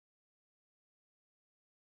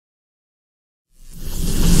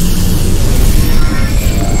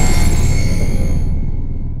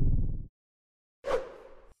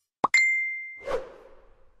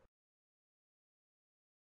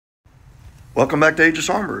Welcome back to Aegis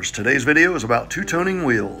Armors. Today's video is about two-toning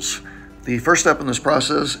wheels. The first step in this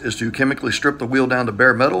process is to chemically strip the wheel down to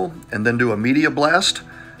bare metal and then do a media blast.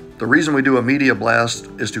 The reason we do a media blast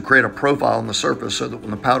is to create a profile on the surface so that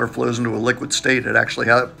when the powder flows into a liquid state, it actually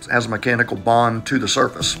has a mechanical bond to the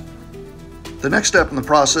surface. The next step in the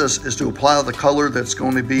process is to apply the color that's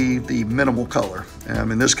going to be the minimal color.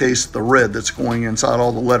 In this case, the red that's going inside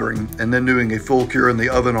all the lettering, and then doing a full cure in the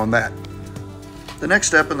oven on that. The next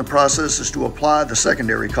step in the process is to apply the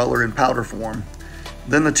secondary color in powder form.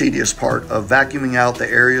 Then the tedious part of vacuuming out the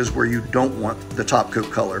areas where you don't want the top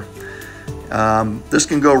coat color. This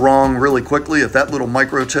can go wrong really quickly. If that little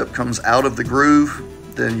micro tip comes out of the groove,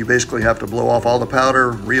 then you basically have to blow off all the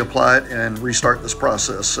powder, reapply it, and restart this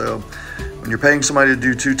process. So when you're paying somebody to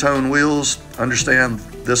do two-tone wheels, understand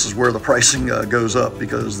this is where the pricing goes up,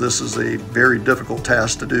 because this is a very difficult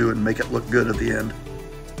task to do and make it look good at the end.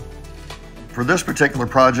 For this particular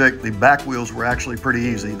project, the back wheels were actually pretty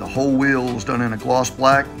easy. The whole wheel was done in a gloss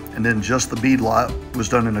black, and then just the beadlock was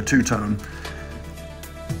done in a two-tone.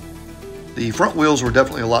 The front wheels were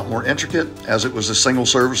definitely a lot more intricate, as it was a single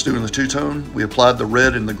service doing the two-tone. We applied the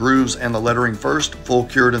red in the grooves and the lettering first, full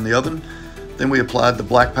cured in the oven. Then we applied the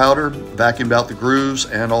black powder, vacuumed out the grooves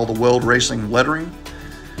and all the Weld racing lettering.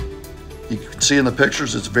 You can see in the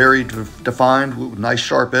pictures it's very defined with nice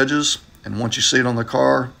sharp edges, and once you see it on the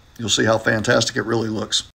car, you'll see how fantastic it really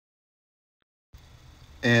looks.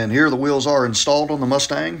 And here the wheels are installed on the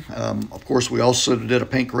Mustang. Of course, we also did a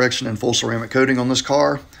paint correction and full ceramic coating on this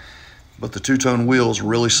car, but the two-tone wheels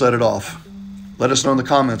really set it off. Let us know in the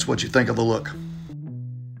comments what you think of the look.